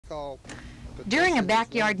During a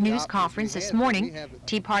backyard news conference this morning,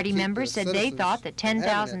 Tea Party members said they thought the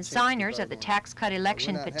 10,000 signers of the tax cut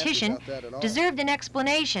election petition deserved an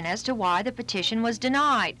explanation as to why the petition was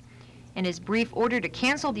denied. In his brief order to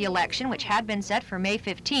cancel the election, which had been set for May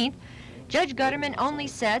 15th, Judge Gutterman only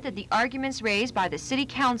said that the arguments raised by the City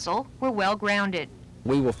Council were well-grounded.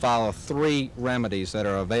 We will follow 3 remedies that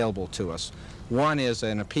are available to us. One is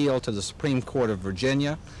an appeal to the Supreme Court of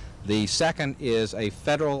Virginia. The second is a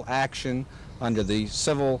federal action under the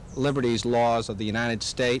civil liberties laws of the United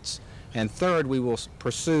States. And third, we will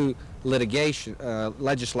pursue litigation,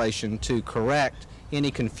 legislation to correct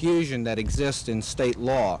any confusion that exists in state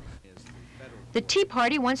law. The Tea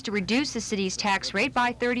Party wants to reduce the city's tax rate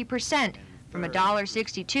by 30%, from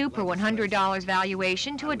 $1.62 per $100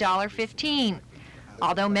 valuation to $1.15.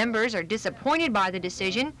 Although members are disappointed by the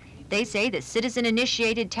decision, they say the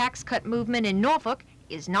citizen-initiated tax cut movement in Norfolk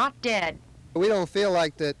is not dead. We don't feel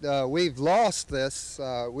like that we've lost this.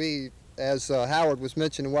 As Howard was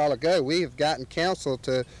mentioning a while ago, we have gotten council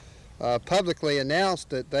to publicly announce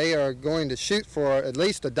that they are going to shoot for at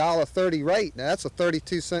least a $1.30 rate. Now that's a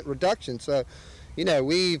 32-cent reduction. So, you know,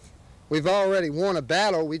 we've already won a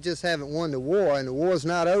battle. We just haven't won the war, and the war's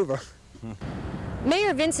not over.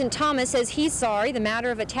 Mayor Vincent Thomas says he's sorry the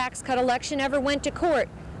matter of a tax cut election ever went to court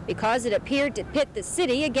because it appeared to pit the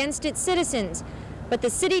city against its citizens. But the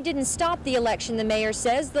city didn't stop the election, the mayor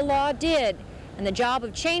says. The law did, and the job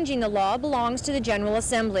of changing the law belongs to the General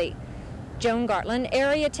Assembly. Joan Gartland,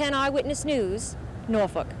 Area 10 Eyewitness News,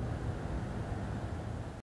 Norfolk.